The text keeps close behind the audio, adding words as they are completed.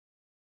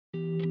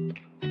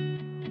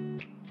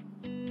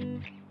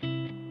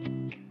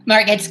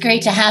Mark, it's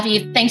great to have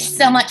you. Thanks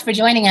so much for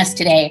joining us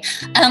today.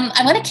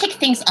 I want to kick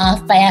things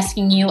off by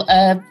asking you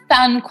a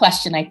fun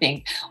question, I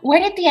think. Where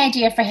did the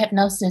idea for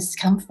Hipgnosis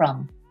come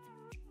from?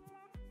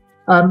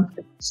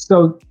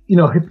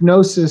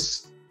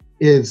 Hipgnosis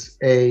is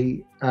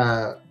a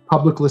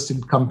public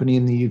listed company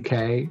in the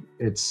UK.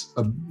 It's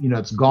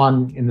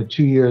gone in the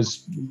 2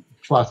 years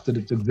plus that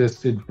it's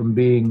existed from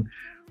being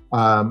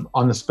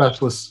on the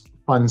specialist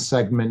fund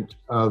segment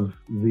of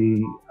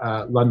the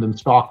London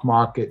stock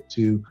market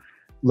to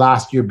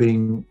last year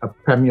being a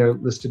premier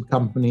listed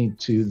company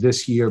to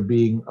this year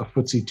being a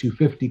FTSE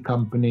 250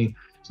 company.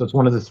 So it's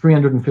one of the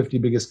 350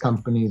 biggest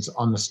companies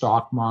on the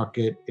stock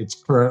market. It's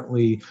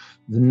currently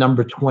the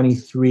number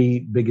 23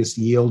 biggest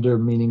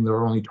yielder, meaning there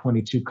are only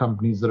 22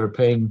 companies that are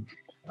paying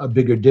a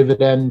bigger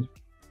dividend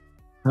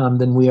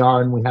than we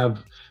are. And we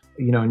have,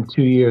 in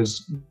 2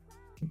 years,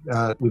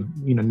 we've,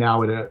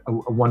 now at a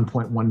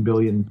 1.1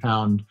 billion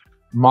pound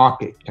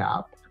market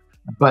cap.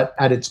 But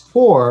at its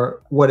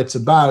core, what it's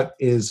about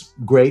is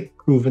great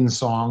proven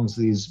songs,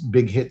 these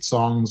big hit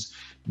songs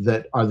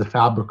that are the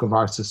fabric of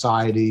our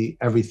society,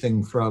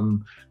 everything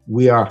from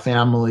We Are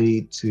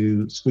Family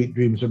to Sweet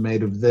Dreams Are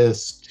Made of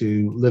This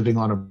to Living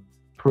on a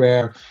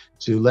Prayer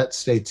to Let's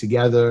Stay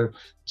Together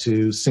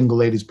to Single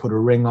Ladies Put a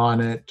Ring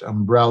on It,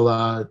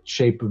 Umbrella,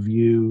 Shape of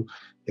You,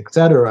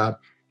 etc.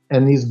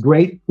 And these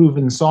great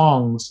proven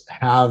songs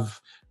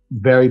have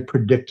very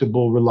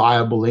predictable,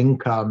 reliable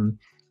income.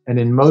 And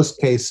in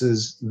most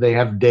cases, they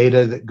have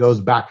data that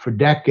goes back for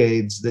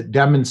decades that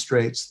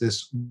demonstrates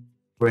this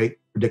great,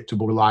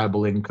 predictable,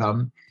 reliable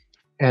income.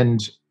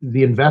 And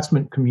the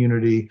investment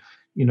community,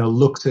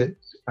 looks at,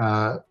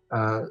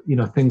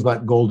 things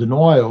like gold and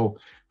oil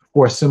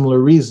for similar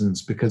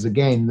reasons, because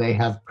again, they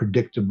have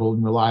predictable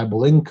and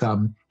reliable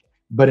income.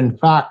 But in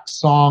fact,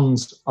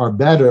 songs are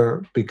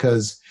better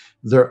because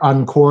they're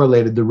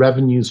uncorrelated. The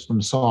revenues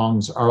from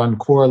songs are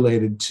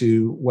uncorrelated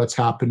to what's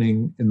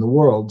happening in the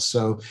world.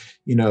 So,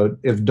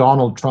 if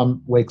Donald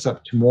Trump wakes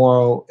up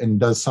tomorrow and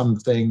does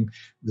something,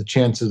 the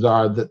chances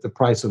are that the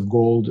price of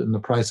gold and the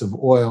price of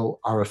oil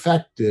are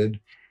affected.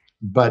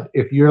 But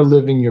if you're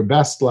living your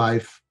best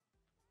life,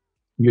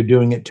 you're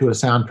doing it to a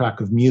soundtrack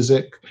of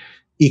music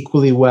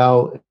equally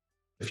well.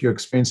 If you're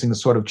experiencing the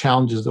sort of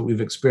challenges that we've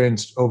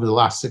experienced over the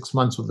last 6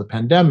 months with the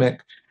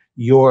pandemic,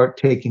 you're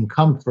taking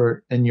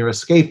comfort and you're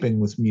escaping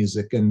with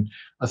music. And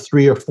a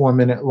 3 or 4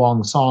 minute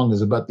long song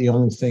is about the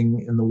only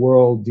thing in the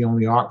world, the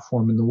only art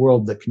form in the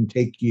world that can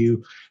take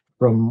you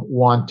from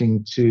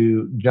wanting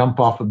to jump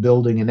off a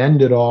building and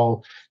end it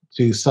all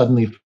to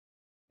suddenly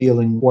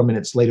feeling 4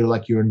 minutes later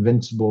like you're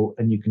invincible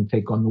and you can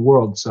take on the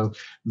world. So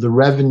the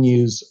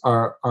revenues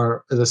are,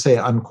 as I say,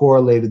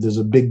 uncorrelated. There's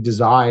a big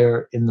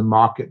desire in the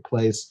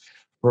marketplace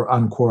for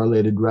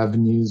uncorrelated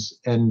revenues.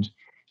 And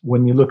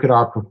when you look at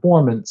our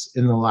performance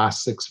in the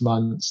last 6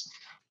 months,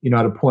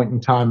 at a point in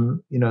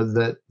time,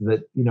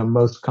 that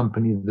most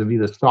companies have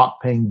either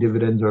stopped paying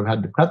dividends or have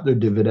had to cut their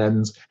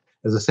dividends.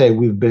 As I say,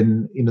 we've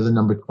been, the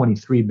number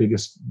 23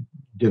 biggest,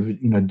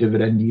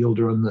 dividend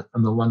yielder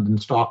on the London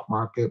stock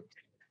market,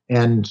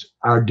 and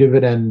our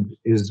dividend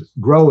is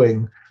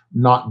growing,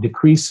 not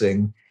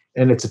decreasing,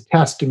 and it's a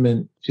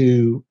testament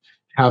to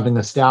having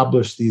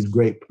established these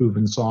great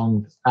proven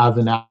songs as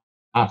an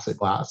asset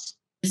class.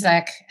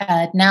 Music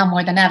now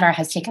more than ever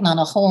has taken on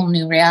a whole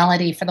new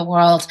reality for the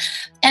world.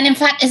 And in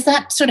fact, is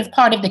that sort of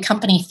part of the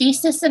company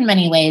thesis in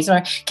many ways?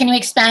 Or can you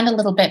expand a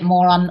little bit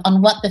more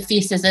on what the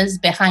thesis is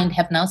behind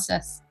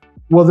Hipgnosis?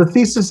 Well, the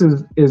thesis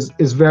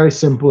is very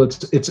simple.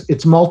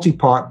 It's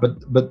multi-part,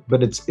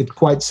 but it's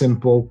quite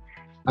simple.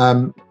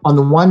 On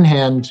the one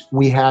hand,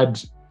 we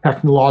had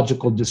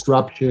technological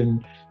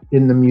disruption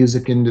in the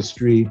music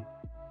industry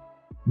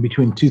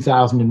between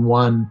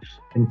 2001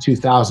 and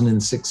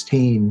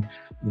 2016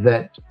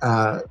 that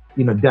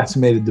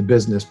decimated the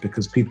business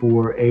because people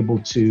were able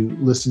to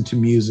listen to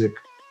music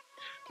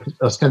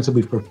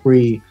ostensibly for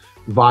free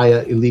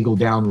via illegal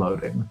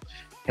downloading.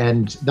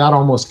 And that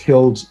almost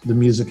killed the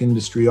music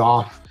industry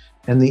off.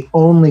 And the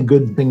only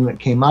good thing that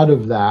came out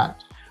of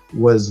that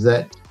was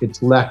that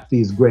it's left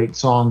these great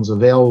songs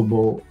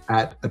available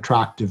at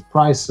attractive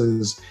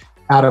prices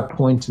at a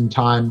point in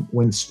time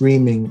when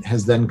streaming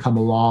has then come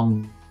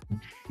along.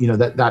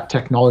 That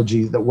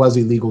technology that was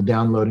illegal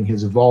downloading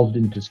has evolved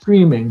into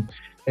streaming,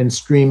 and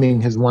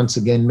streaming has once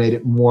again made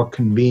it more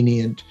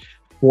convenient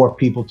for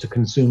people to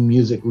consume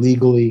music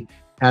legally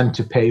and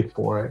to pay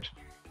for it.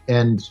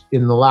 And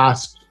in the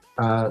last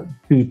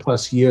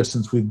 2+ years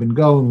since we've been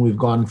going, we've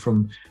gone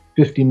from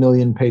 50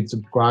 million paid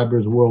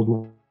subscribers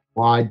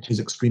worldwide to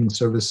music streaming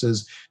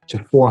services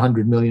to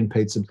 400 million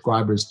paid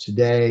subscribers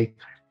today,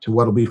 to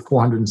what will be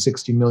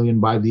 460 million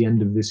by the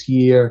end of this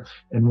year,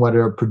 and what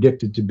are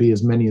predicted to be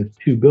as many as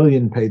 2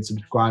 billion paid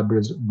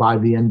subscribers by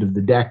the end of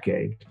the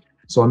decade.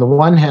 So on the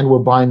one hand, we're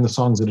buying the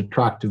songs at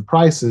attractive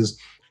prices.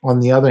 On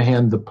the other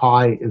hand, the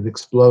pie is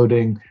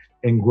exploding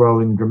and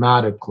growing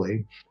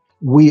dramatically.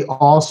 We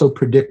also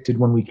predicted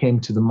when we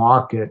came to the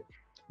market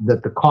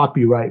that the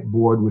Copyright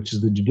Board, which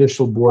is the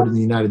judicial board in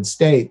the United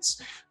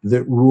States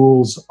that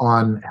rules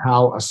on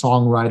how a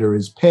songwriter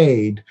is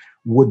paid,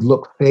 would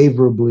look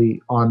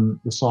favorably on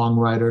the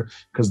songwriter,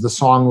 because the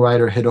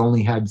songwriter had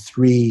only had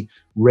 3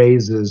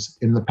 raises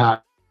in the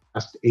past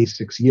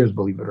 6 years,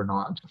 believe it or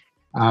not.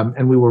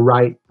 And we were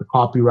right. The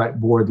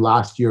Copyright Board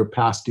last year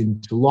passed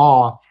into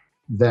law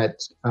that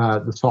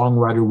the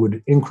songwriter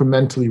would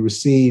incrementally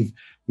receive,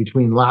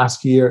 between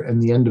last year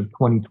and the end of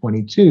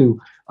 2022,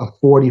 a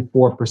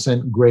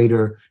 44%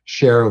 greater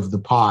share of the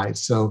pie.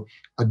 So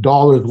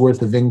 $1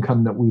 worth of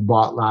income that we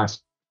bought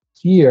last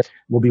year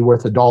will be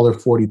worth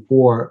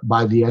 $1.44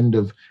 by the end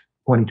of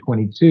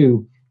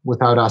 2022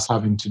 without us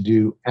having to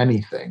do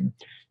anything.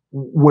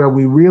 Where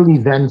we really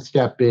then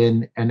step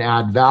in and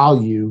add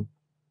value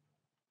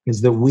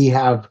is that we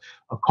have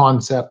a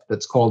concept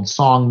that's called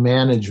song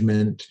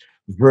management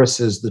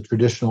versus the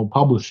traditional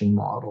publishing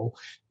model.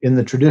 In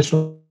the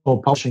traditional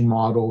publishing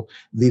model,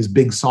 these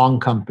big song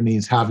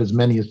companies have as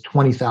many as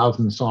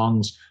 20,000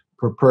 songs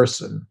per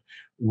person.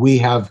 We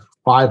have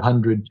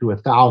 500 to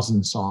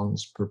 1,000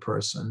 songs per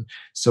person.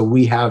 So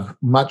we have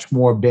much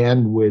more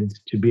bandwidth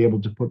to be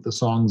able to put the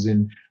songs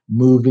in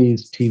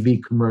movies,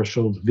 TV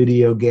commercials,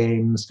 video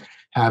games,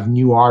 have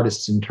new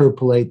artists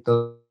interpolate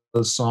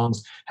those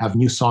songs, have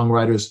new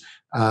songwriters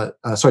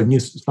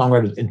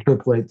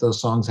interpolate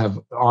those songs, have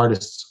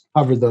artists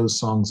cover those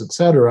songs,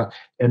 etc.,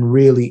 and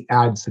really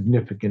add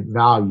significant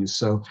value.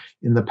 So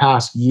in the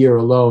past year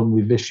alone,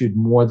 we've issued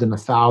more than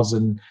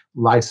 1,000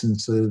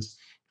 licenses,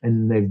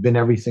 and they've been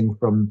everything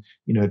from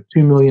 $2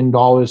 million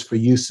for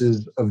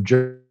uses of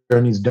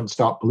Journey's "Don't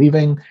Stop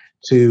Believing"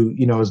 to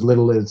as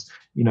little as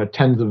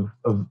tens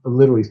of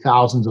literally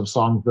thousands of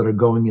songs that are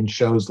going in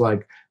shows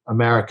like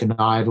American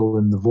Idol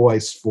and The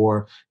Voice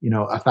for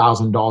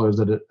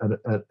 $1,000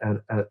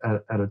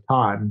 at a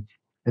time.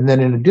 And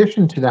then in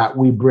addition to that,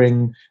 we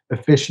bring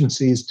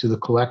efficiencies to the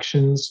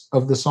collections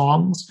of the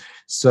songs.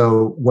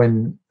 So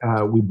when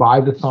we buy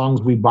the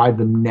songs, we buy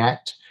them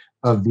net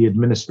of the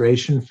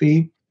administration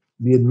fee.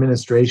 The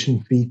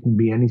administration fee can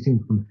be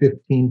anything from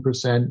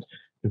 15%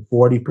 to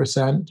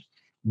 40%.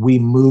 We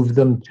move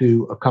them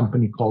to a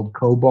company called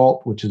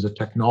Cobalt, which is a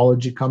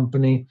technology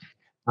company.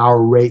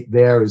 Our rate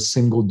there is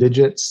single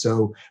digits,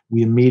 so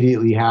we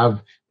immediately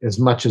have as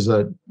much as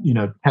a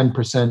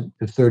 10%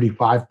 to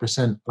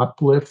 35%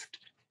 uplift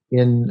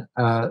in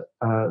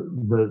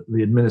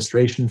the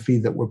administration fee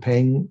that we're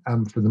paying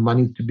for the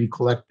money to be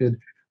collected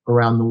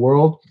around the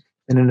world.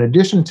 And in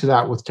addition to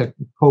that, with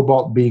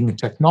Cobalt being a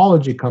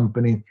technology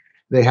company,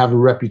 they have a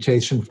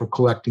reputation for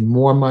collecting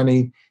more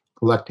money,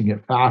 collecting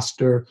it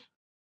faster,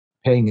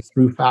 paying it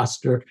through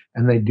faster,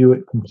 and they do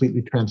it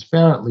completely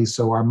transparently.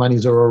 So our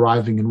monies are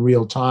arriving in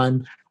real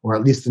time, or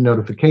at least the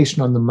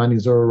notification on the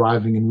monies are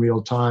arriving in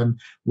real time.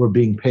 We're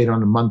being paid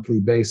on a monthly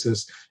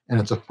basis, and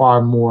it's a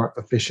far more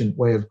efficient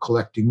way of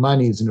collecting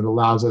monies, and it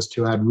allows us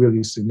to add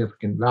really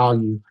significant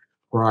value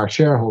for our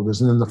shareholders.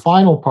 And then the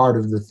final part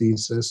of the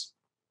thesis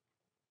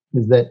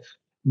is that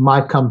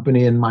my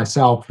company and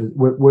myself,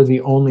 we're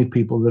the only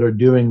people that are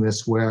doing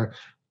this, where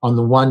on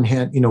the one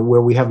hand,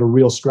 where we have a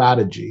real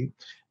strategy.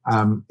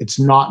 It's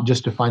not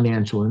just a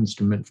financial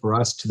instrument for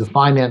us. To the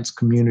finance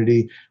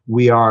community,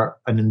 we are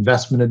an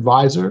investment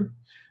advisor.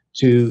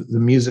 To the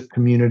music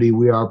community,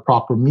 we are a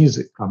proper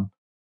music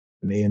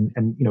company.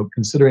 And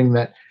considering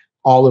that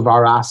all of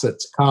our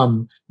assets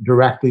come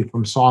directly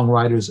from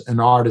songwriters and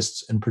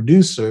artists and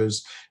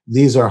producers,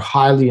 these are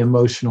highly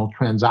emotional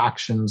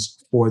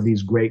transactions for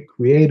these great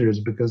creators,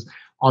 because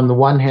on the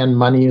one hand,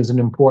 money is an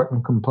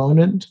important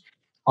component.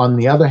 On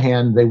the other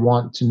hand, they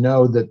want to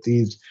know that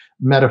these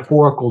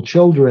metaphorical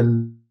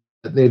children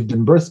that they've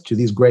given birth to,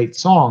 these great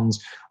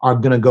songs, are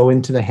going to go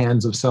into the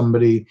hands of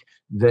somebody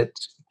that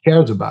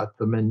cares about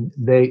them. And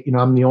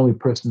I'm the only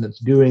person that's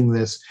doing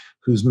this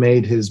who's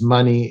made his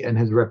money and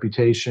his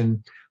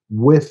reputation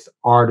with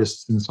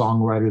artists and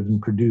songwriters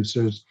and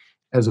producers,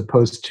 as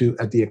opposed to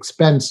at the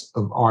expense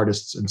of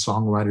artists and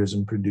songwriters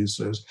and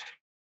producers.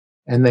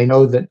 And they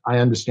know that I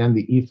understand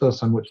the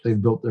ethos on which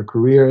they've built their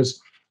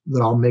careers,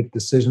 that I'll make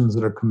decisions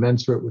that are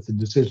commensurate with the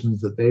decisions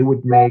that they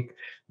would make,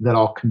 that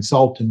I'll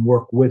consult and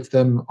work with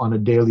them on a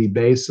daily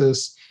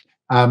basis.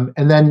 And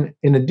then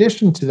in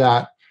addition to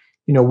that,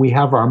 we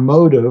have our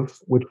motive,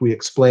 which we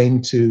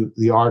explain to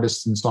the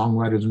artists and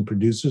songwriters and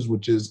producers,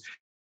 which is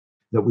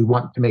that we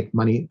want to make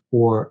money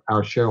for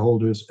our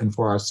shareholders and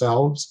for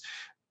ourselves.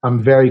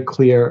 I'm very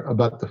clear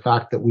about the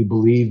fact that we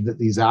believe that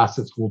these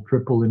assets will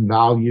triple in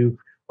value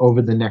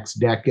over the next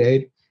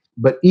decade.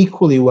 But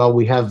equally well,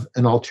 we have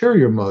an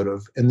ulterior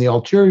motive, and the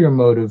ulterior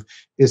motive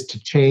is to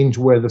change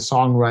where the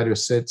songwriter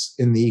sits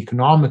in the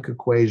economic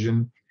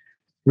equation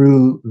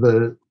through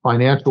the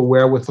financial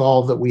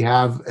wherewithal that we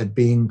have at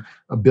being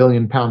a £1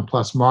 billion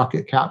plus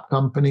market cap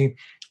company,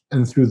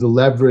 and through the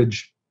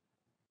leverage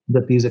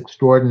that these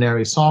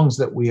extraordinary songs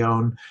that we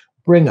own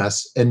bring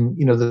us. And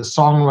the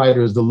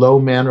songwriter is the low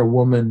man or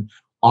woman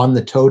on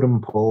the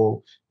totem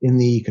pole in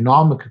the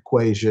economic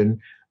equation,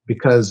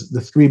 because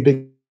the 3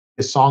 biggest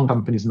song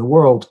companies in the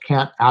world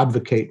can't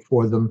advocate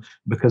for them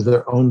because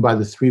they're owned by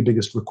the three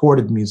biggest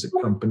recorded music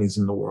companies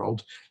in the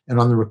world. And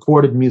on the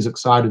recorded music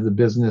side of the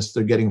business,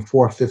 they're getting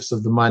 4/5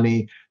 of the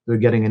money. They're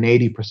getting an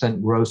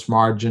 80% gross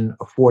margin,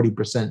 a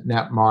 40%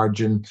 net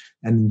margin.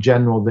 And in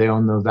general, they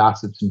own those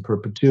assets in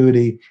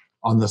perpetuity.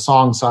 On the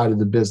song side of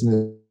the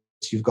business,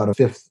 you've got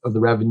 1/5 of the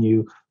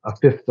revenue,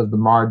 1/5 of the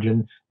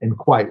margin, and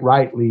quite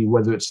rightly,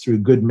 whether it's through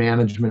good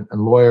management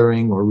and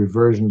lawyering or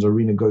reversions or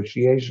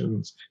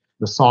renegotiations,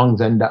 the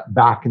songs end up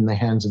back in the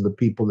hands of the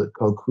people that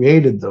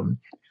co-created them,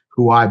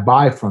 who I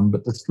buy from.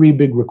 But the three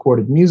big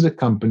recorded music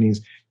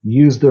companies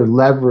use their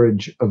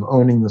leverage of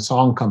owning the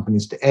song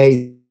companies to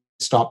A,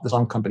 stop the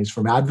song companies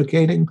from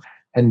advocating,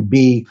 and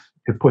B,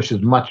 to push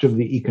as much of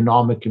the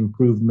economic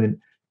improvement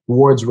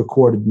towards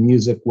recorded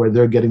music where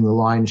they're getting the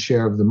lion's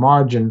share of the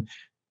margin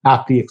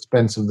at the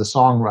expense of the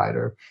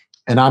songwriter.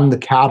 And I'm the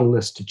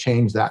catalyst to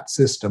change that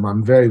system.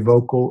 I'm very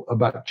vocal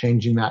about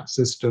changing that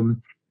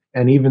system.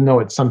 And even though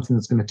it's something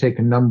that's going to take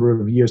a number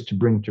of years to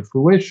bring to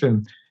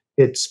fruition,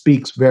 it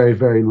speaks very,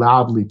 very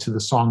loudly to the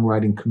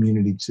songwriting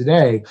community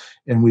today.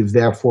 And we've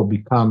therefore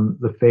become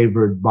the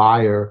favored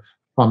buyer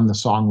from the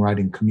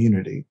songwriting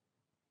community.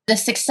 The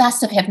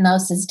success of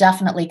Hipgnosis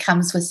definitely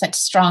comes with such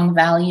strong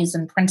values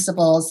and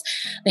principles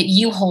that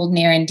you hold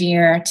near and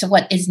dear to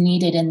what is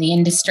needed in the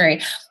industry.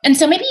 And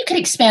so maybe you could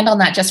expand on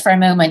that just for a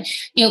moment.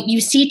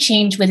 You see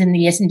change within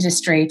the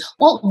industry.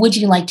 What would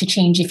you like to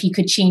change if you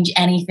could change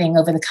anything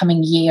over the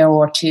coming year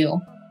or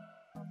two?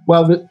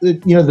 Well,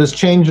 there's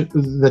change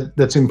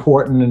that's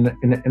important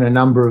in a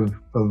number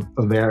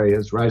of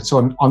areas, right? So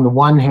on the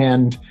one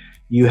hand,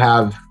 you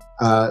have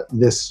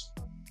this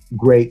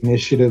great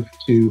initiative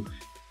to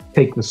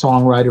take the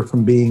songwriter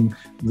from being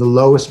the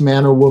lowest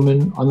man or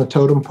woman on the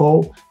totem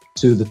pole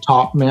to the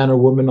top man or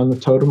woman on the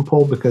totem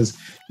pole, because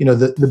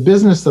the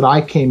business that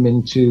I came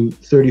into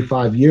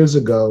 35 years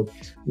ago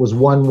was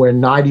one where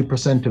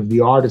 90% of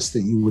the artists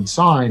that you would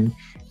sign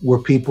were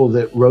people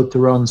that wrote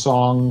their own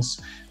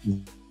songs,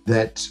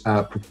 that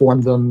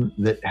performed them,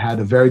 that had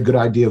a very good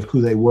idea of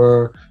who they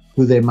were,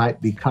 who they might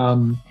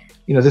become.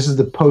 This is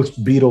the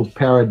post-Beatles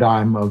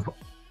paradigm of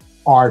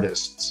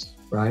artists,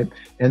 right?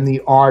 And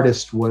the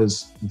artist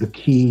was the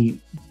key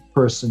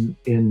person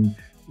in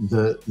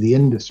the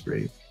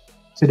industry.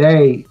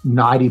 Today,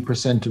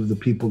 90% of the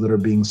people that are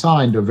being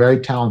signed are very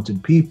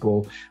talented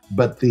people,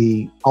 but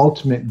the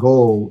ultimate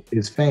goal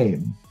is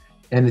fame.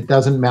 And it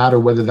doesn't matter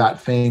whether that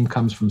fame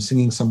comes from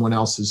singing someone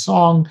else's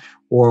song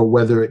or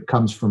whether it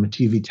comes from a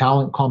TV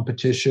talent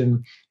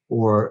competition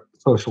or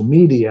social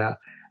media.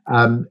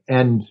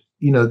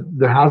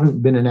 There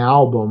hasn't been an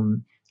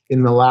album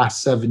in the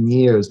last 7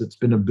 years that's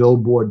been a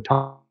Billboard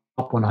top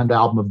 100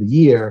 album of the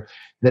year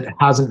that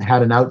hasn't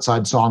had an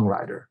outside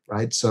songwriter,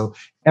 right? So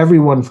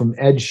everyone from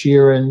Ed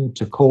Sheeran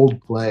to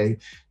Coldplay,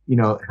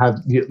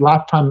 the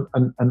last time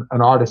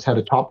an artist had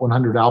a top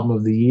 100 album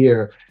of the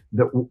year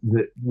that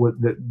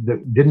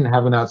didn't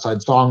have an outside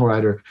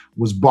songwriter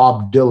was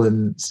Bob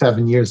Dylan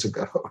 7 years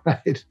ago,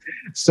 right?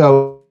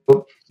 So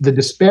the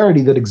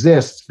disparity that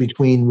exists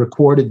between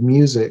recorded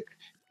music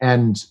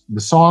and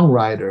the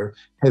songwriter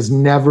has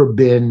never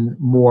been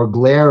more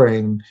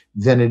glaring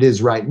than it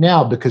is right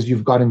now, because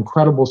you've got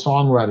incredible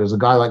songwriters, a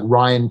guy like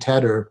Ryan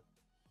Tedder,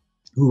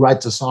 who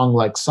writes a song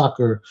like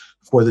Sucker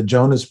for the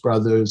Jonas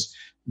Brothers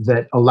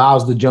that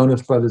allows the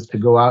Jonas Brothers to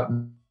go out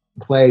and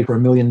play for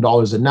 $1 million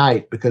a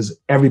night because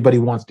everybody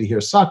wants to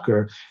hear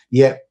Sucker.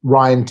 Yet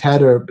Ryan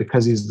Tedder,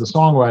 because he's the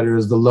songwriter,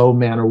 is the low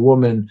man or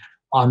woman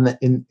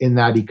in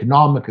that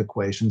economic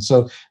equation.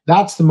 So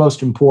that's the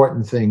most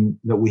important thing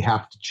that we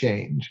have to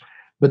change.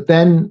 But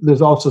then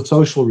there's also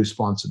social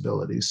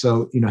responsibility.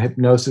 So,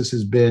 Hipgnosis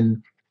has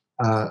been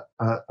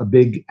a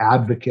big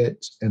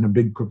advocate and a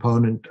big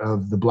proponent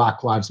of the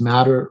Black Lives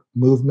Matter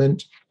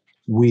movement.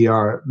 We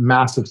are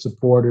massive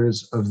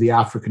supporters of the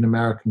African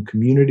American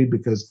community,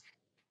 because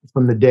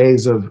from the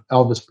days of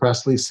Elvis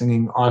Presley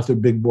singing Arthur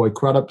Big Boy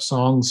Crudup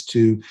songs,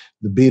 to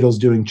the Beatles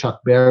doing Chuck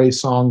Berry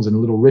songs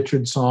and Little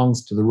Richard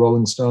songs, to the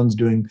Rolling Stones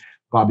doing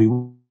Bobby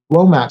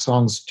Womack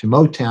songs, to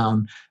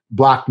Motown,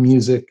 Black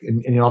music,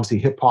 and obviously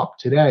hip hop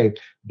today,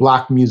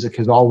 Black music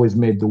has always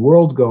made the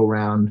world go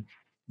round.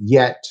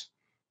 Yet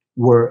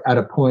we're at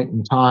a point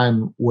in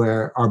time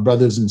where our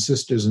brothers and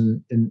sisters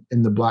in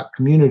the Black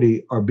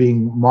community are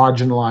being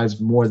marginalized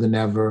more than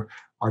ever,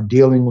 are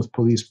dealing with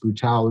police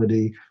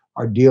brutality,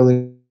 are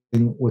dealing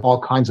with all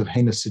kinds of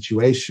heinous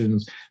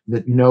situations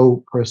that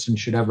no person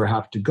should ever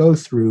have to go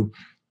through.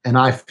 And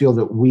I feel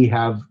that we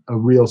have a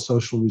real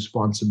social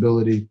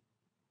responsibility,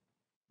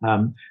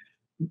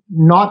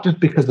 not just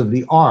because of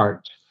the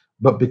art,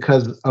 but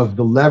because of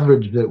the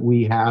leverage that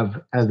we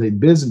have as a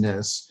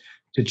business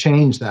to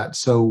change that.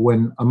 So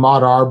when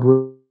Ahmaud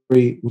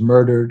Arbery was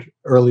murdered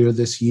earlier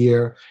this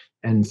year,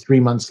 and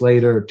 3 months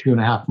later,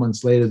 2.5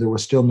 months later, there were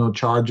still no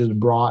charges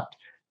brought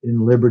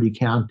in Liberty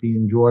County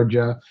in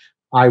Georgia,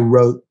 I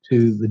wrote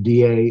to the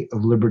DA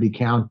of Liberty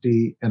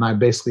County and I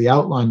basically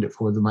outlined it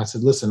for them. I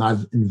said, listen,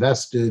 I've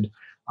invested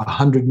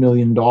 $100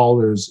 million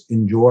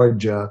in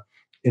Georgia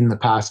in the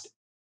past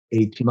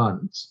 18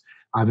 months.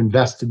 I've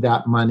invested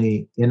that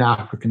money in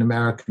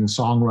African-American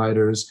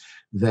songwriters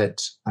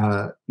that,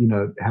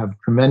 have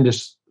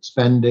tremendous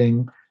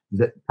spending,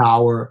 that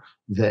power,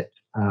 that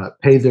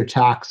pay their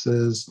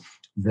taxes,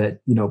 that,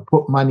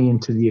 put money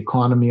into the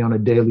economy on a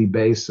daily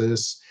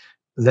basis,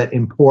 that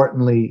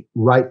importantly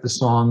write the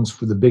songs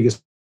for the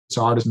biggest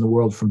artists in the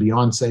world, from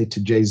Beyonce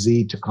to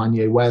Jay-Z to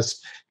Kanye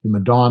West to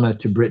Madonna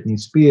to Britney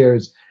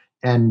Spears.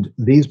 And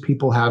these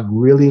people have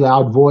really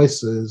loud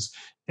voices.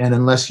 And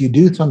unless you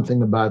do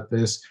something about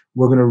this,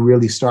 we're going to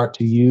really start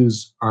to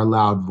use our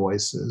loud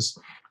voices.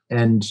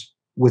 And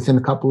within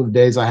a couple of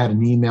days, I had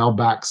an email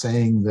back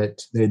saying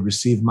that they'd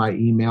received my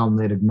email and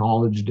they'd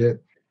acknowledged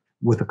it.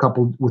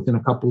 Within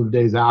a couple of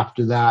days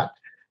after that,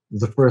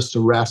 the first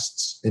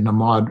arrests in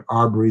Ahmaud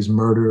Arbery's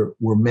murder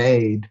were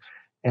made.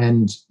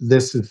 And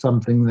this is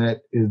something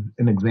that is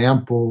an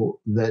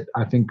example that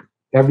I think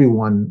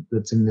everyone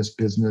that's in this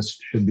business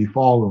should be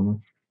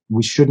following.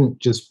 We shouldn't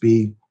just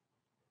be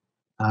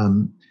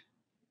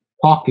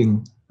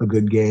talking a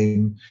good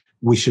game.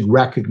 We should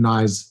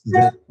recognize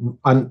that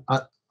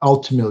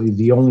ultimately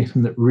the only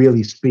thing that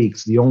really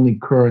speaks, the only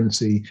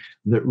currency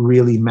that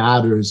really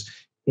matters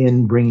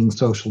in bringing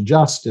social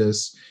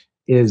justice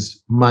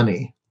is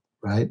money,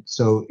 right?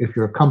 So if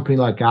you're a company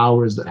like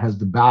ours that has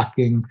the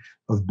backing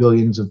of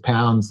billions of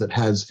pounds, that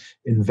has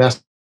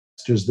investors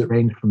that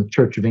range from the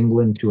Church of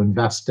England to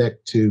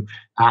Investec to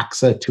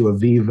AXA to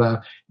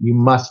Aviva, you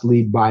must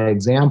lead by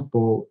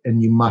example,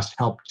 and you must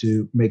help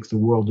to make the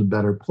world a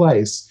better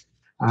place.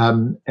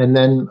 And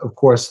then, of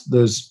course,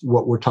 there's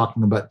what we're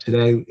talking about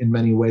today in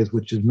many ways,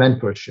 which is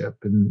mentorship,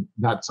 and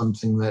that's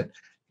something that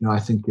I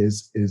think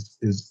is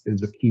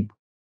a key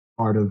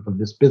part of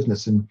this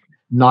business. And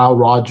Nile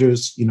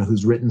Rodgers,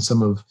 who's written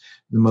some of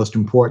the most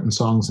important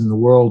songs in the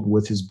world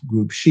with his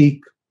group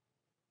Chic,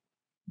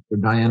 for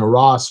Diana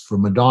Ross, for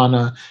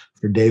Madonna,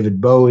 for David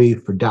Bowie,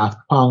 for Daft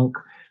Punk,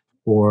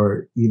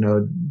 for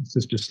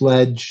Sister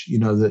Sledge,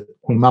 that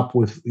came up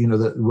with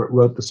that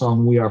wrote the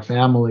song "We Are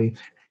Family."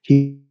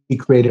 He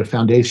created a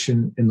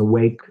foundation in the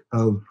wake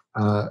of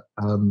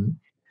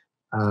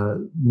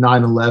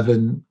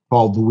 9/11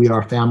 called the We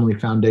Are Family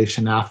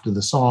Foundation after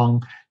the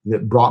song,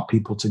 that brought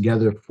people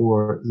together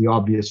for the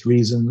obvious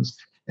reasons.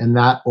 And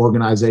that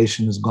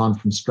organization has gone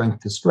from strength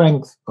to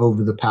strength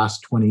over the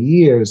past 20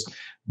 years.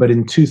 But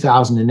in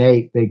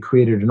 2008, they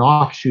created an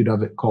offshoot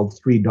of it called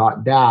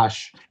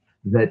 3.Dash,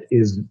 that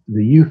is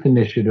the youth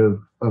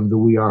initiative of the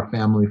We Are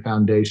Family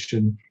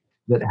Foundation,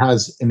 that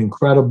has an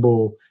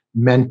incredible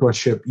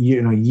mentorship,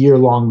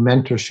 year-long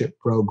mentorship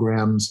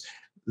programs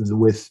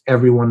with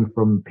everyone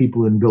from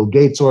people in Bill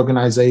Gates'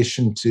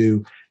 organization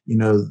to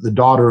the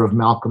daughter of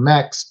Malcolm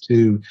X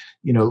to,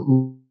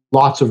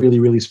 lots of really,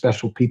 really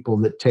special people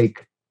that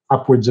take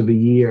upwards of a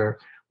year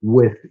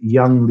with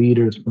young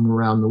leaders from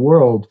around the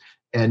world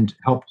and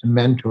help to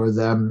mentor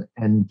them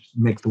and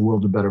make the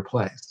world a better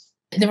place.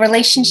 The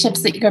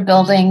relationships that you're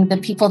building, the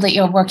people that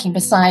you're working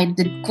beside,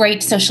 the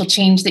great social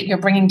change that you're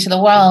bringing to the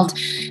world,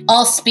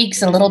 all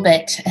speaks a little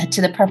bit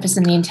to the purpose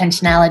and the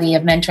intentionality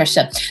of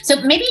mentorship.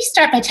 So maybe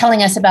start by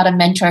telling us about a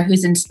mentor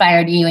who's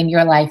inspired you in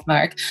your life,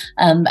 Mark.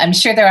 I'm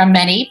sure there are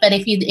many, but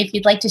if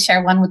you'd like to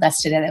share one with us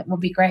today, that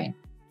would be great.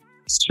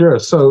 Sure.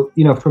 So,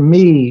 for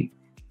me,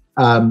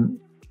 on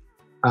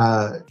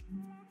the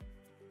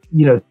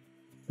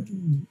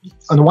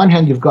one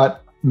hand, you've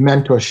got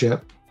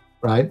mentorship,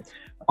 right?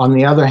 On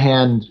the other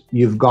hand,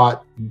 you've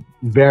got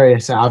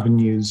various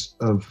avenues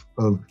of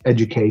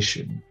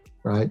education,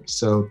 right?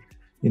 So,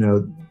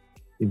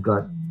 you've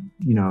got,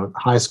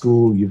 high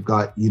school, you've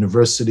got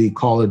university,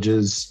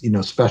 colleges,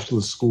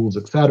 specialist schools,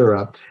 et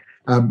cetera.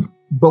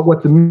 But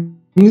what the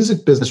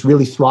music business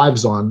really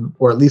thrives on,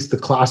 or at least the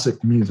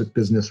classic music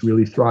business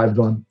really thrives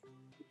on,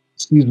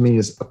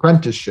 is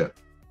apprenticeship,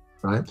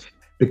 right?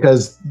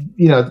 Because,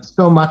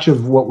 so much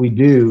of what we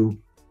do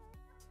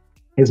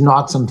is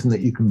not something that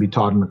you can be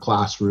taught in a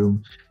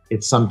classroom.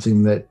 It's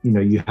something that,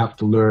 you have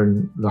to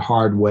learn the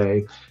hard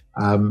way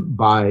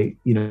by,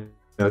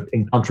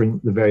 encountering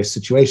the various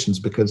situations,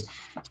 because,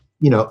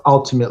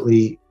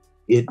 ultimately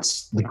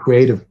it's the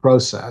creative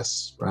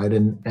process, right?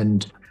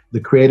 And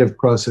the creative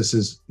process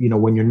is,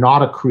 when you're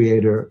not a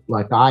creator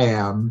like I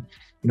am,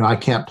 I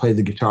can't play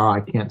the guitar,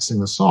 I can't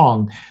sing a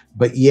song,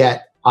 but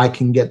yet I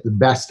can get the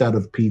best out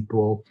of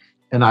people.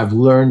 And I've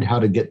learned how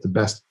to get the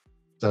best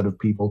out of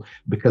people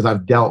because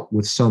I've dealt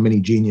with so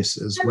many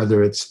geniuses,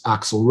 whether it's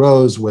Axl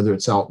Rose, whether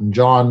it's Elton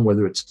John,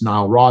 whether it's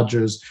Nile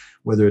Rodgers,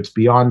 whether it's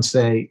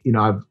Beyonce.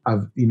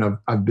 I've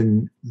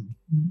been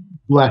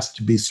blessed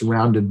to be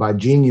surrounded by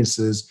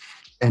geniuses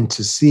and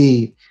to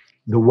see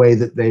the way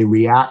that they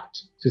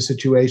react to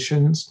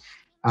situations.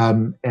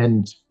 I've,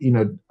 in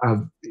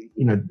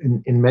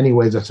many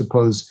ways, I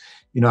suppose,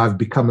 I've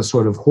become a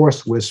sort of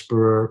horse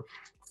whisperer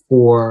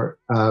for,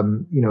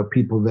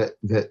 people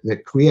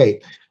that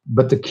create.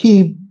 But the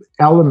key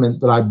element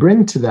that I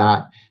bring to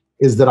that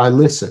is that I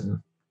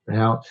listen.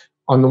 Now,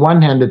 on the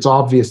one hand, it's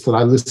obvious that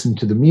I listen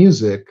to the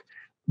music,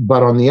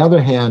 but on the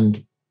other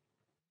hand,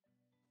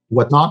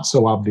 what's not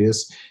so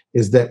obvious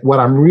is that what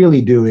I'm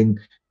really doing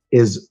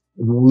is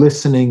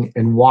listening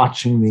and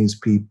watching these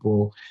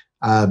people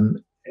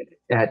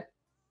at,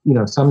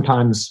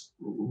 sometimes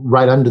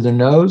right under their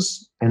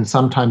nose and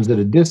sometimes at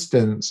a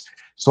distance,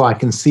 so I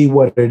can see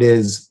what it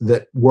is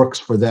that works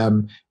for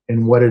them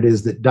and what it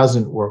is that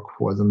doesn't work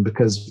for them.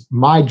 Because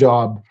my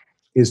job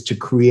is to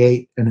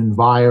create an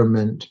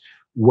environment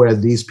where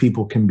these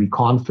people can be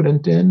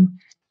confident in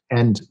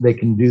and they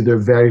can do their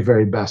very,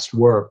 very best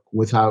work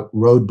without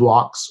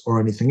roadblocks or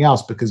anything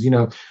else. Because,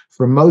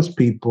 for most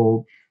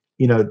people,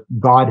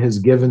 God has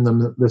given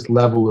them this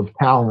level of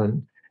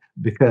talent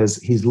because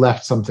he's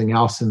left something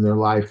else in their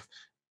life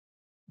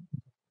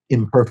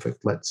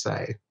imperfect, let's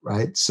say,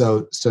 right?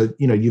 So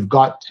you've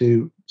got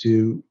to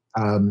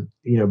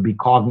be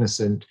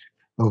cognizant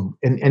of,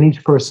 and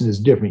each person is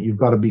different. You've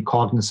got to be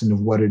cognizant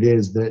of what it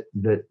is that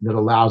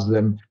allows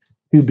them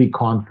to be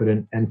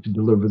confident and to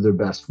deliver their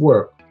best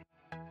work.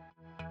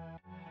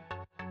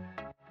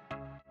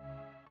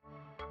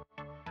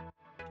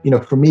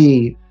 For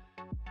me,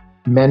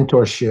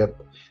 mentorship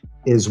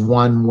is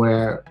one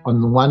where,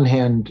 on the one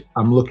hand,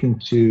 I'm looking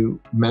to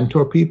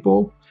mentor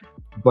people,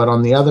 but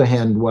on the other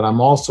hand, what I'm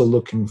also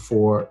looking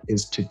for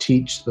is to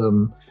teach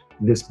them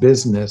this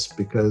business,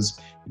 because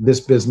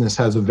this business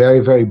has a very,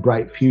 very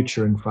bright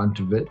future in front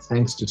of it.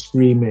 Thanks to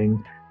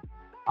streaming,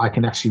 I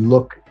can actually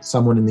look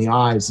someone in the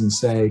eyes and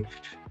say,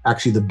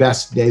 actually, the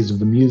best days of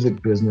the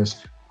music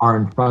business are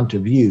in front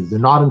of you. They're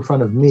not in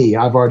front of me.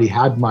 I've already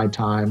had my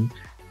time.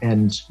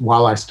 And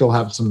while I still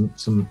have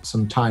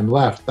some time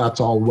left, that's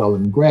all well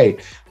and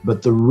great.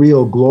 But the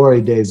real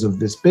glory days of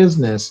this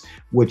business,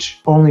 which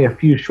only a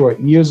few short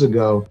years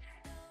ago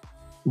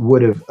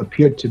would have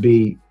appeared to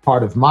be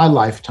part of my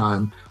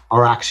lifetime,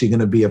 are actually going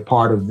to be a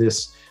part of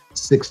this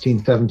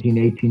 16, 17,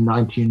 18,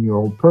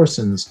 19-year-old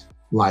person's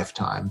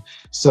lifetime.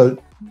 So,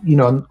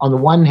 on the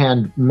one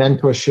hand,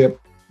 mentorship,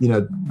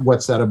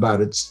 what's that about?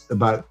 It's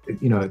about,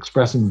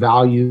 expressing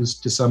values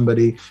to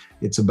somebody.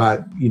 It's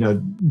about,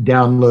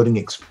 downloading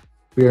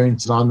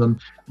experiences on them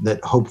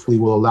that hopefully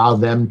will allow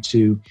them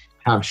to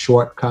have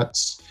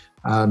shortcuts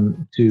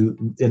and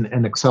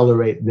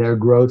accelerate their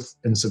growth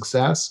and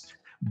success.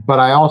 But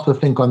I also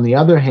think, on the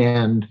other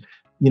hand,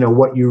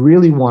 what you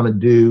really want to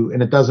do,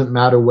 and it doesn't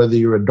matter whether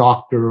you're a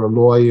doctor or a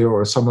lawyer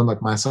or someone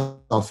like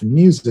myself in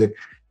music,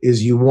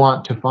 is you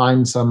want to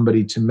find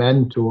somebody to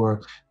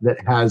mentor that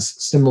has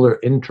similar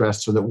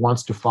interests or that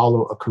wants to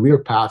follow a career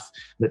path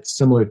that's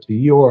similar to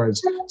yours,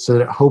 so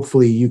that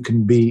hopefully you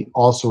can be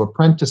also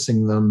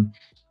apprenticing them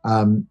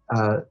at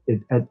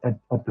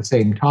the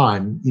same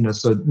time.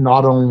 So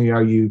not only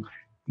are you,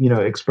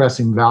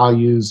 expressing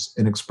values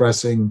and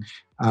expressing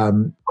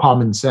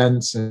common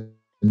sense and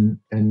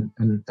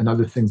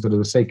other things that, as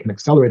I say, can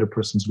accelerate a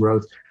person's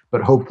growth, but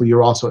hopefully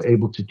you're also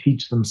able to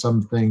teach them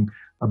something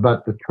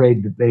about the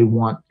trade that they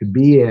want to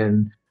be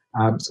in,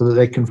 so that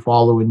they can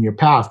follow in your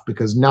path.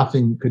 Because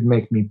nothing could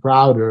make me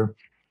prouder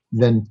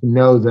than to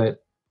know that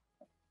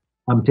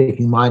I'm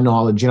taking my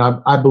knowledge.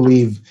 I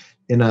believe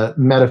in a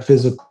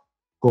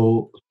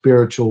metaphysical,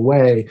 spiritual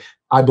way.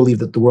 I believe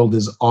that the world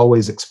is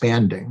always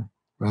expanding,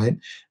 right?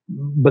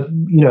 But,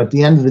 at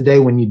the end of the day,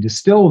 when you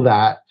distill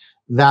that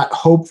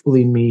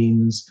hopefully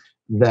means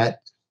that,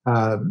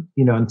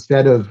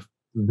 instead of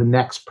the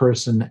next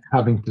person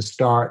having to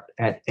start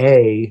at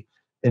A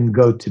and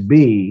go to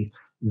B,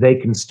 they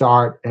can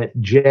start at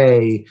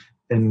J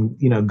and,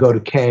 go to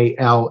K,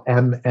 L,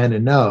 M, N,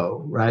 and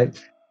O,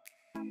 right?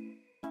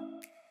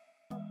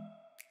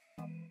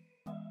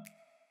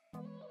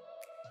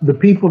 The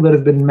people that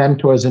have been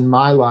mentors in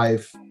my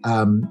life,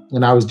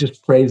 and I was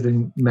just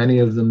praising many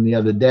of them the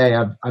other day.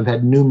 I've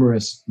had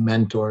numerous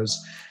mentors.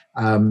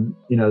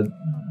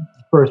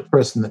 First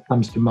person that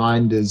comes to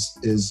mind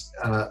is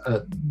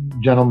a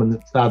gentleman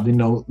that's sadly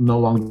no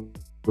longer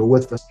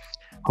with us,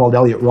 called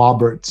Elliot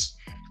Roberts,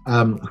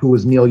 who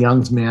was Neil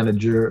Young's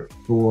manager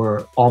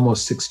for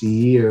almost 60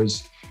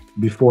 years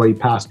before he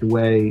passed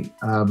away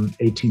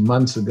 18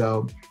 months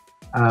ago.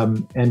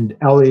 And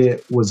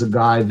Elliot was a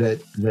guy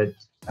that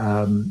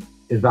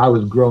as I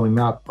was growing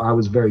up, I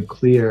was very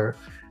clear.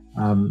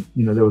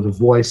 There was a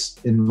voice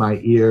in my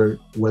ear,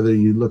 whether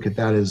you look at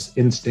that as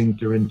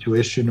instinct or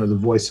intuition or the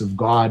voice of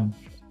God,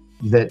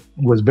 that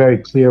was very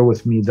clear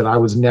with me that I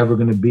was never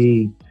going to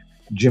be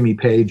Jimmy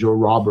Page or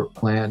Robert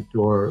Plant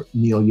or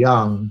Neil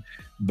Young,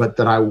 but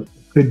that I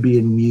could be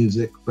in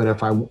music. But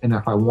if I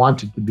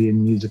wanted to be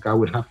in music, I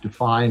would have to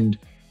find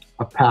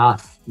a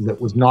path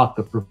that was not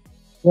the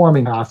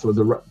performing path or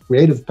the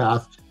creative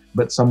path,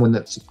 but someone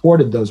that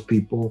supported those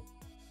people.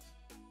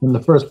 And the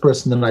first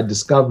person that I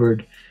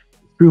discovered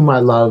through my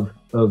love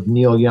of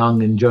Neil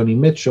Young and Joni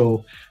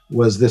Mitchell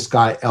was this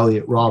guy,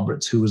 Elliot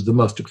Roberts, who was the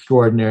most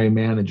extraordinary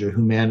manager,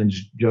 who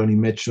managed Joni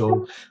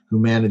Mitchell, who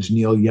managed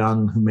Neil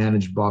Young, who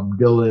managed Bob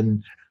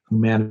Dylan, who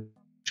managed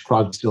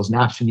Crosby, Stills,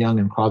 Nash and Young,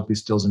 and Crosby,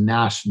 Stills and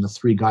Nash, and the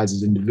three guys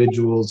as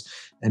individuals,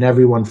 and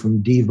everyone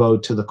from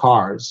Devo to the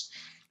Cars.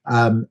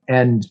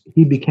 And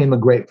he became a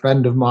great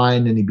friend of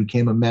mine, and he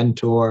became a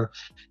mentor,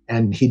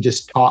 and he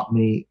just taught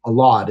me a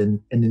lot.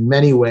 And in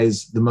many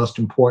ways, the most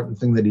important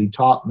thing that he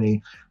taught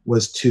me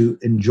was to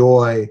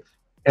enjoy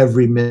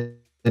every minute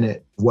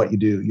of what you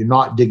do. You're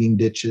not digging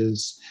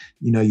ditches.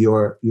 You know,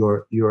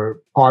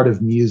 you're part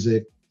of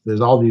music.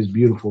 There's all these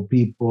beautiful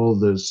people.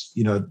 There's,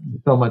 you know,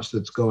 so much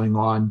that's going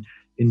on.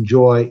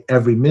 Enjoy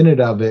every minute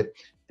of it,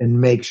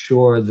 and make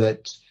sure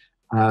that,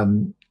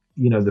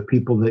 you know, the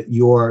people that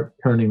you're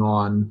turning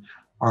on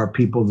are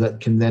people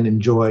that can then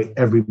enjoy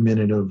every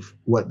minute of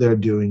what they're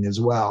doing as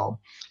well.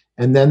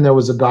 And then there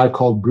was a guy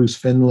called Bruce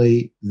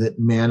Finley that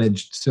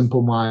managed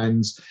Simple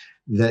Minds,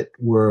 that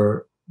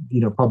were,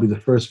 you know, probably the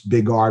first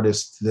big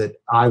artists that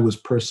I was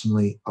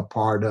personally a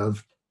part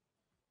of.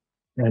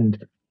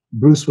 And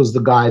Bruce was the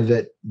guy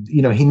that,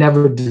 you know, he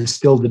never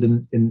distilled it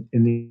in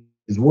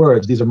these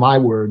words. These are my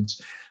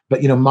words.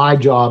 But, you know, my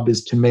job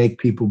is to make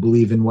people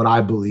believe in what I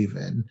believe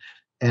in.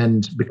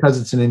 And because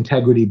it's an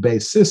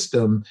integrity-based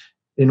system,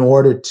 in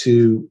order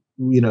to,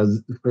 you know,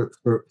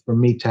 for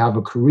me to have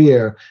a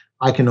career,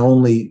 I can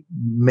only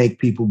make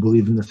people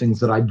believe in the things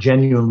that I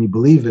genuinely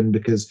believe in.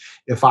 Because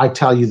if I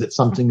tell you that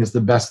something is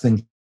the best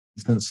thing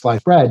since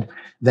sliced bread,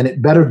 then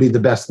it better be the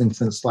best thing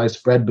since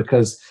sliced bread,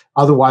 because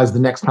otherwise the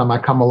next time I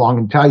come along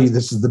and tell you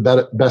this is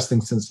the best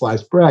thing since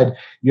sliced bread,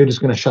 you're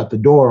just going to shut the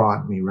door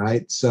on me,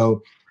 right?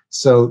 So,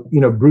 you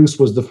know, Bruce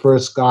was the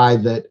first guy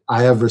that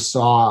I ever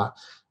saw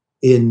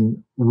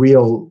in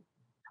real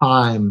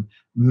time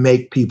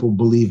make people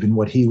believe in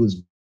what he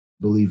was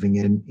believing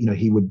in. You know,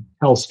 he would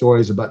tell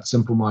stories about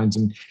Simple Minds,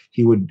 and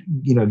he would,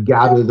 you know,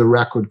 gather the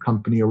record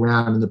company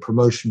around and the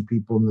promotion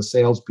people and the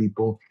sales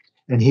people,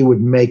 and he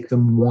would make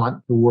them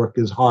want to work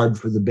as hard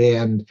for the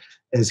band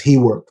as he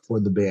worked for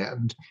the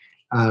band.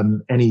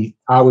 And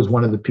I was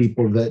one of the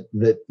people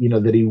that you know,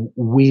 that he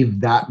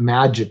weaved that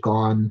magic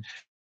on.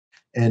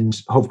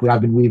 And hopefully I've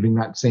been weaving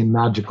that same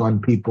magic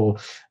on people,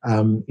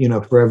 you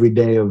know, for every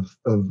day of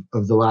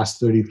the last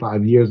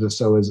 35 years or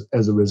so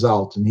as a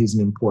result. And he's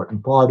an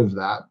important part of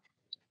that.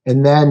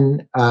 And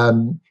then,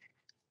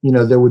 you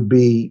know, there would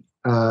be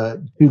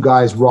two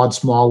guys, Rod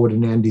Smallwood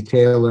and Andy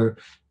Taylor,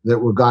 that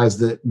were guys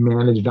that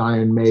managed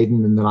Iron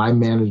Maiden and that I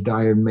managed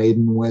Iron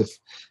Maiden with,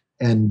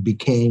 and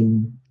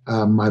became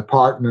my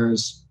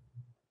partners.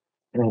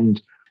 And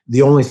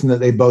the only thing that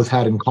they both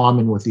had in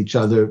common with each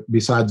other,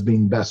 besides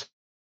being best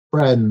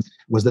friends,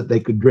 was that they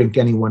could drink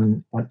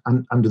anyone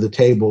under the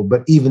table.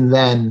 But even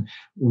then,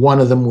 one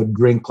of them would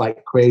drink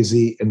like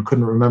crazy and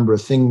couldn't remember a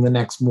thing the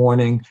next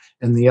morning,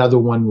 and the other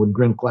one would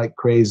drink like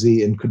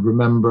crazy and could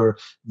remember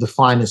the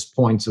finest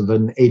points of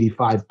an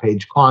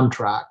 85-page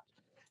contract.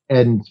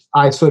 And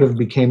I sort of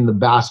became the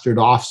bastard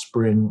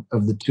offspring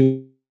of the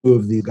two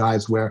of these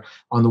guys, where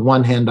on the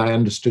one hand I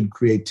understood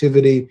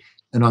creativity,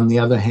 and on the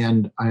other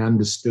hand I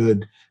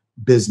understood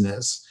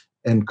business,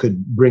 and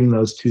could bring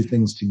those two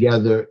things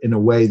together in a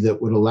way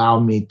that would allow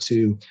me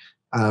to,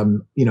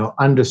 you know,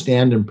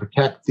 understand and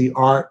protect the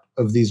art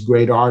of these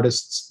great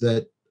artists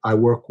that I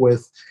work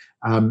with,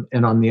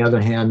 and on the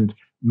other hand,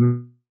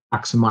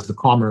 maximize the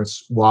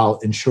commerce while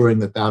ensuring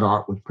that that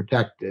art was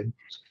protected.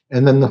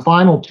 And then the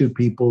final two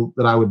people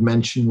that I would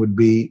mention would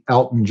be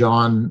Elton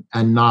John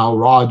and Nile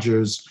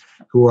Rodgers,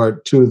 who are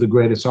two of the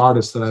greatest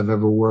artists that I've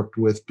ever worked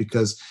with,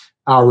 because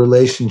our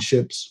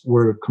relationships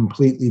were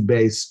completely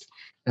based,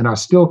 and are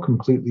still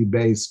completely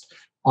based,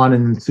 on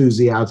an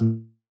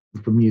enthusiasm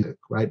for music,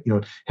 right? You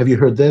know, have you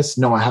heard this?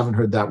 No, I haven't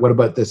heard that. What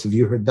about this? Have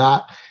you heard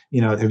that?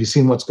 You know, have you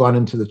seen what's gone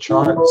into the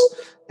charts?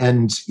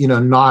 And, you know,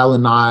 Nile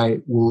and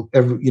I will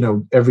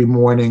every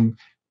morning,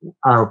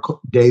 our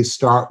days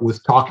start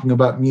with talking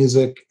about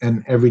music,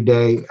 and every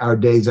day our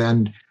days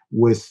end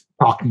with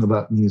talking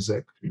about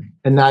music.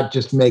 And that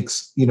just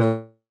makes, you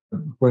know,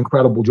 for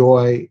incredible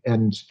joy,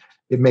 and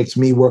it makes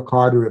me work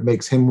harder. It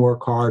makes him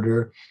work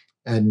harder.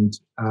 And,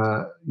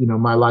 you know,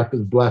 my life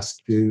is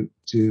blessed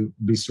to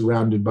be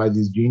surrounded by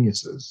these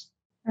geniuses.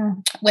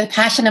 With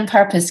passion and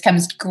purpose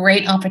comes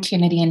great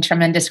opportunity and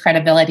tremendous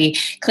credibility.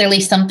 Clearly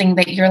something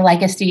that your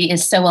legacy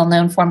is so well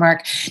known for,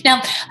 Merck.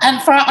 Now,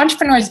 for our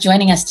entrepreneurs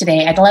joining us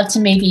today, I'd love to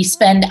maybe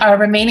spend our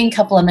remaining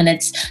couple of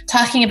minutes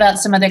talking about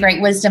some of the great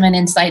wisdom and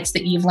insights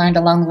that you've learned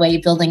along the way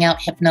building out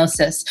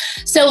Hipgnosis.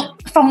 So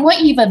from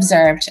what you've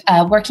observed,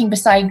 working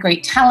beside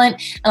great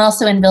talent and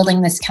also in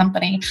building this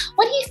company,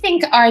 what do you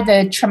think are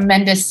the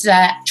tremendous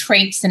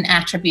traits and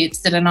attributes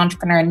that an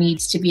entrepreneur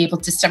needs to be able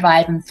to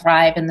survive and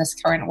thrive in this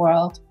current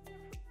world?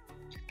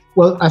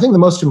 Well, I think the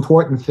most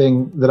important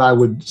thing that I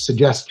would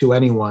suggest to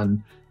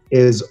anyone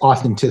is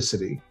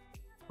authenticity,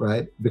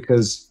 right?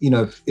 Because, you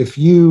know, if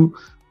you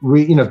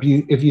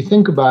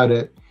think about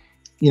it,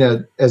 you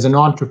know, as an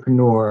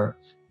entrepreneur,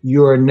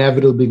 you're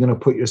inevitably going to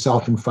put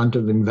yourself in front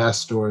of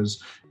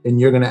investors, and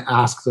you're going to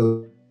ask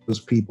those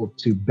people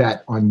to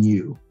bet on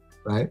you,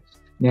 right?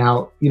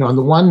 Now, you know, on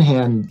the one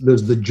hand,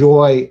 there's the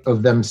joy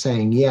of them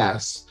saying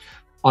yes.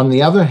 On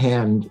the other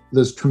hand,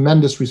 there's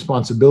tremendous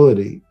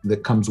responsibility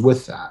that comes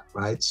with that,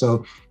 right?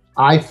 So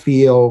I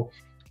feel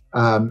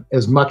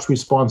as much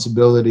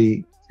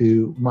responsibility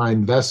to my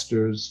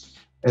investors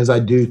as I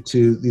do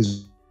to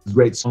these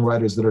great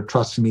songwriters that are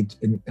trusting me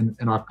in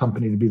our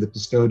company to be the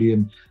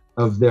custodian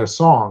of their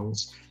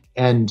songs.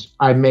 And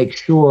I make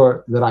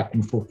sure that I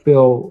can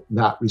fulfill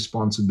that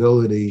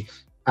responsibility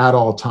at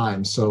all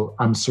times. So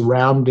I'm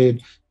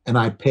surrounded, and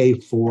I pay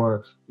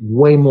for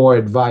way more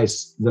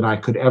advice than I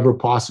could ever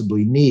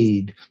possibly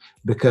need,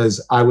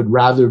 because I would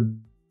rather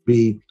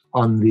be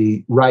on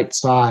the right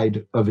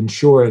side of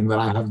ensuring that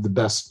I have the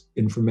best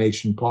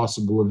information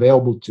possible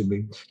available to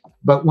me.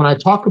 But when I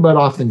talk about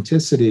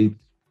authenticity,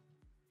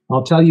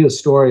 I'll tell you a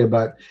story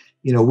about,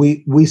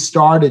 we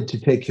started to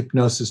take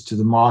Hipgnosis to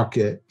the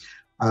market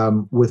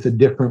with a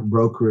different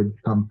brokerage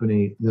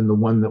company than the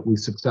one that we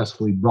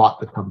successfully brought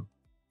the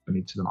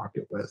company to the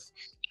market with.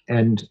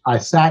 And I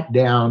sat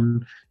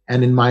down,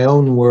 and in my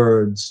own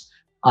words,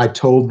 I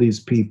told these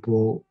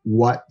people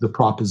what the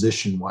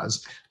proposition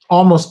was,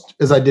 almost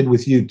as I did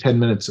with you 10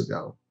 minutes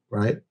ago,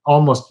 right?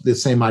 Almost the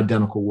same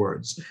identical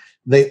words.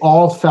 They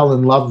all fell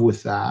in love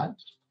with that.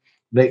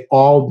 They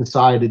all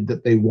decided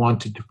that they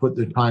wanted to put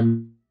their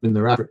time and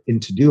their effort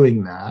into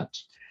doing that.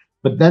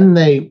 But then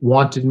they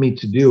wanted me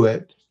to do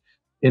it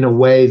in a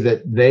way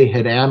that they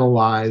had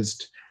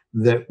analyzed,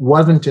 that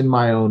wasn't in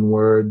my own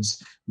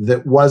words,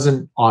 that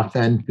wasn't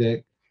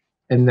authentic,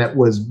 and that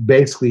was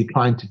basically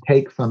trying to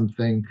take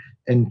something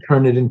and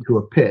turn it into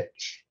a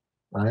pitch,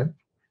 right?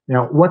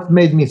 Now, what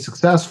made me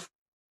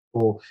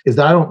successful is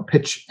that I don't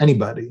pitch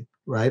anybody,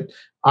 right?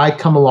 I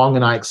come along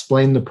and I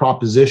explain the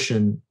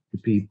proposition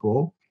to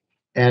people.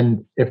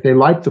 And if they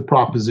like the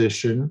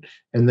proposition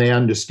and they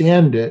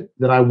understand it,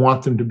 then I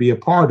want them to be a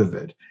part of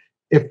it.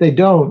 If they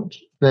don't,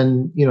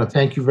 then,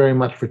 thank you very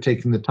much for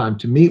taking the time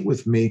to meet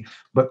with me,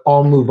 but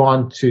I'll move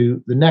on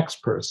to the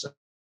next person.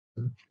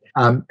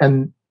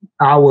 And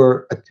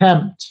our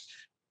attempt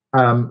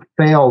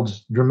failed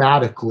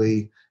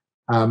dramatically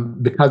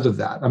because of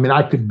that. I mean,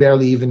 I could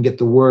barely even get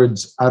the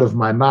words out of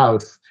my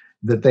mouth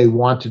that they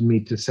wanted me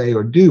to say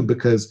or do,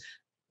 because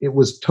it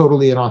was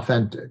totally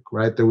inauthentic,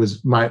 right? There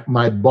was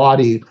my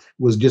body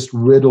was just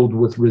riddled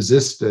with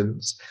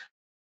resistance,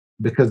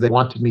 because they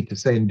wanted me to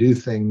say and do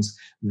things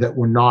that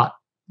were not,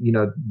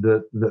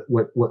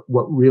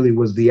 what really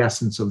was the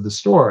essence of the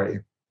story.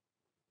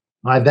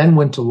 I then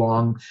went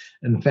along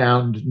and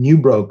found new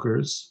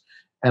brokers,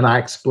 and I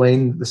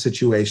explained the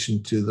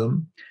situation to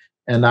them.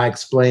 And I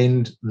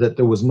explained that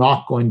there was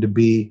not going to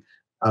be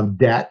a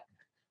debt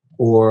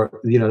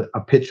or,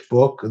 a pitch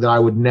book, that I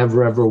would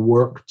never, ever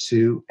work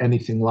to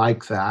anything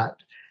like that.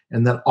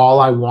 And that all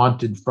I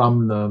wanted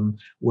from them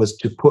was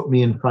to put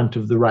me in front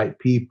of the right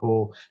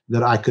people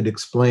that I could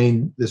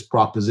explain this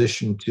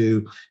proposition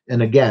to.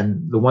 And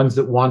again, the ones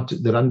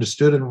that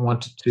understood and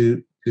wanted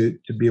to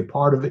be a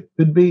part of it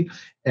could be.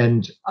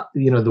 And,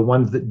 the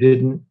ones that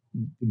didn't,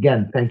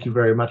 again, thank you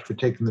very much for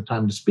taking the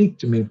time to speak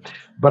to me.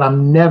 But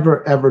I'm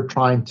never, ever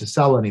trying to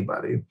sell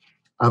anybody.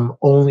 I'm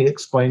only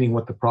explaining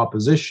what the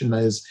proposition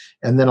is,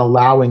 and then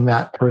allowing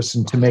that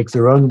person to make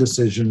their own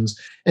decisions.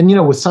 And,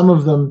 with some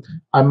of them,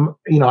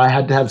 I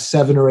had to have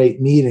 7 or 8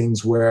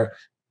 meetings where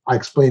I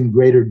explained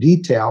greater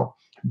detail.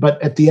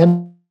 But at the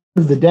end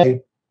of the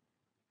day,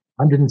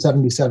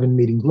 177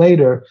 meetings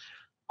later,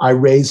 I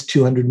raised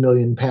 200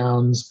 million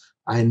pounds.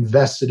 I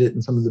invested it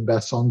in some of the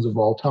best songs of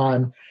all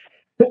time.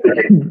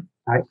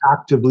 I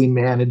actively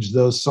managed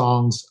those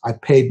songs. I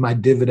paid my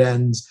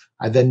dividends.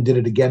 I then did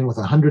it again with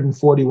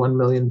 141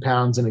 million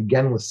pounds, and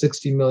again with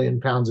 60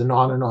 million pounds, and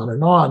on and on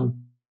and on,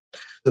 to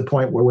the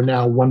point where we're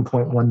now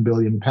 1.1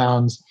 billion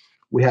pounds.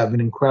 We have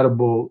an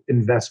incredible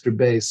investor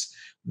base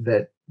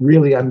that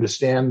really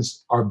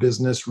understands our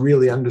business,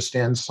 really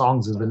understands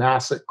songs as an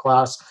asset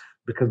class,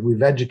 because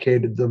we've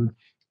educated them.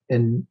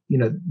 And,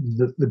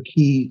 the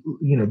key,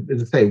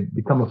 as I say,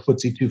 become a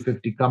FTSE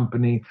 250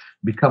 company,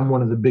 become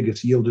one of the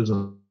biggest yielders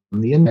on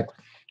the index.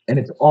 And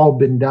it's all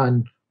been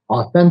done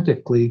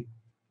authentically,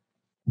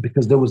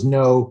 because there was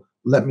no,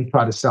 let me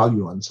try to sell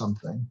you on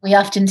something. We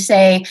often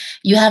say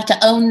you have to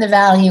own the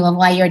value of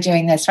why you're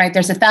doing this, right?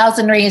 There's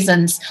 1,000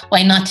 reasons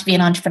why not to be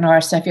an entrepreneur.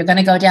 So if you're going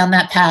to go down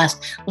that path,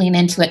 lean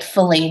into it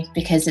fully,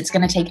 because it's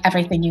going to take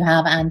everything you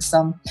have and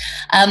some.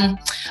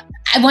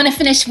 I want to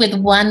finish with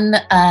one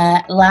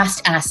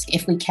last ask,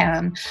 if we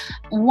can.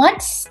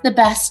 What's the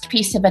best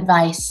piece of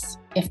advice,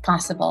 if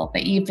possible,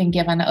 that you've been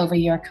given over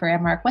your career,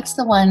 Merck? What's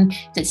the one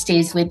that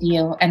stays with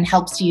you and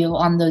helps you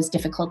on those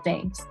difficult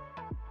days?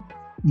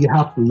 You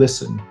have to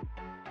listen,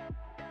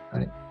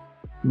 right?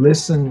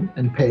 Listen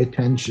and pay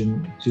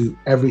attention to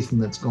everything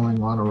that's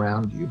going on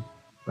around you,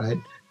 right?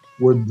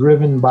 We're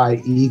driven by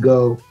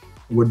ego.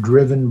 We're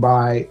driven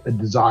by a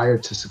desire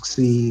to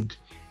succeed.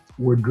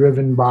 We're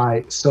driven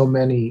by so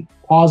many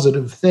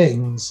positive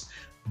things,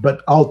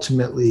 but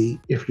ultimately,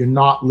 if you're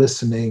not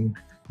listening,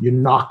 you're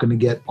not going to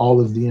get all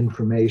of the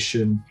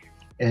information,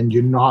 and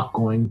you're not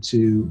going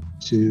to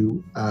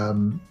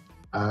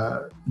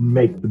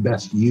make the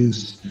best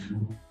use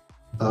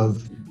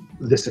of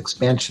this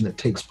expansion that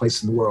takes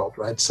place in the world,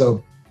 right?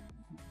 So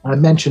I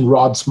mentioned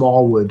Rod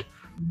Smallwood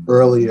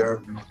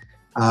earlier,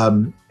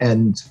 as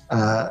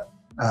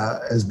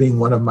being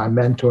one of my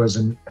mentors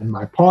and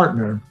my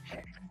partner.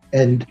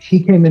 And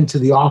he came into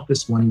the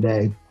office one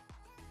day,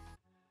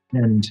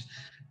 and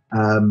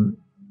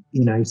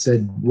he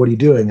said, "What are you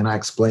doing?" And I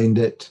explained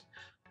it.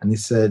 And he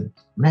said,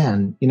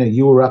 man,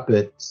 you were up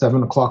at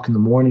 7 o'clock in the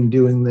morning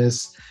doing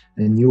this,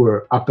 and you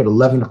were up at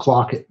 11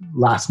 o'clock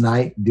last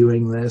night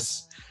doing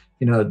this.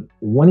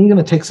 When are you going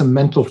to take some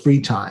mental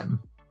free time?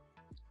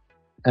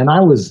 And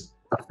I was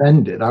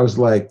offended. I was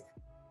like,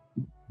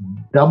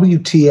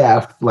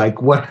 WTF,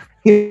 like what?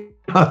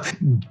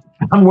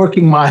 I'm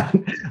working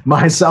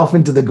myself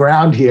into the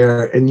ground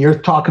here, and you're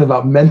talking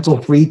about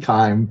mental free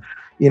time.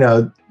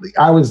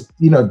 I was,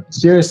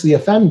 seriously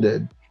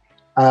offended.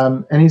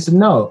 And he said,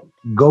 no,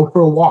 go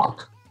for a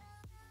walk.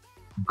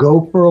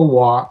 Go for a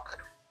walk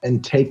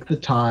and take the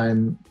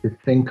time to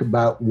think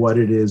about what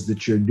it is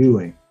that you're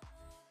doing.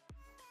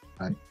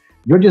 Right?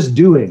 You're just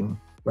doing,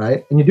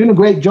 right? And you're doing a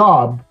great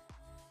job,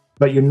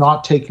 but you're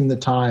not taking the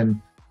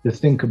time to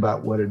think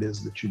about what it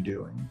is that you're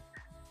doing.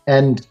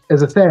 And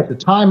as I say, at the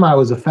time I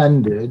was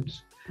offended.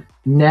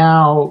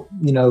 Now,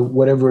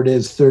 whatever it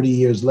is, 30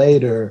 years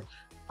later,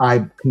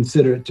 I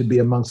consider it to be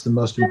amongst the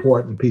most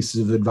important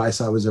pieces of advice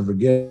I was ever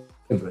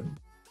given.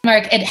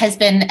 Merck, it has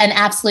been an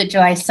absolute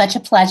joy, such a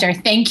pleasure.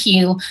 Thank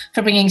you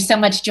for bringing so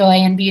much joy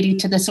and beauty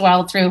to this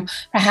world through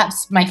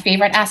perhaps my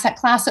favorite asset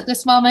class at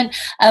this moment.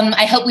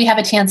 I hope we have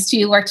a chance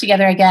to work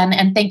together again,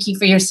 and thank you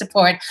for your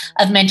support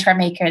of Mentor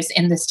Makers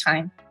in this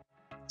time.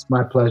 It's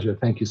my pleasure.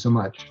 Thank you so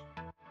much.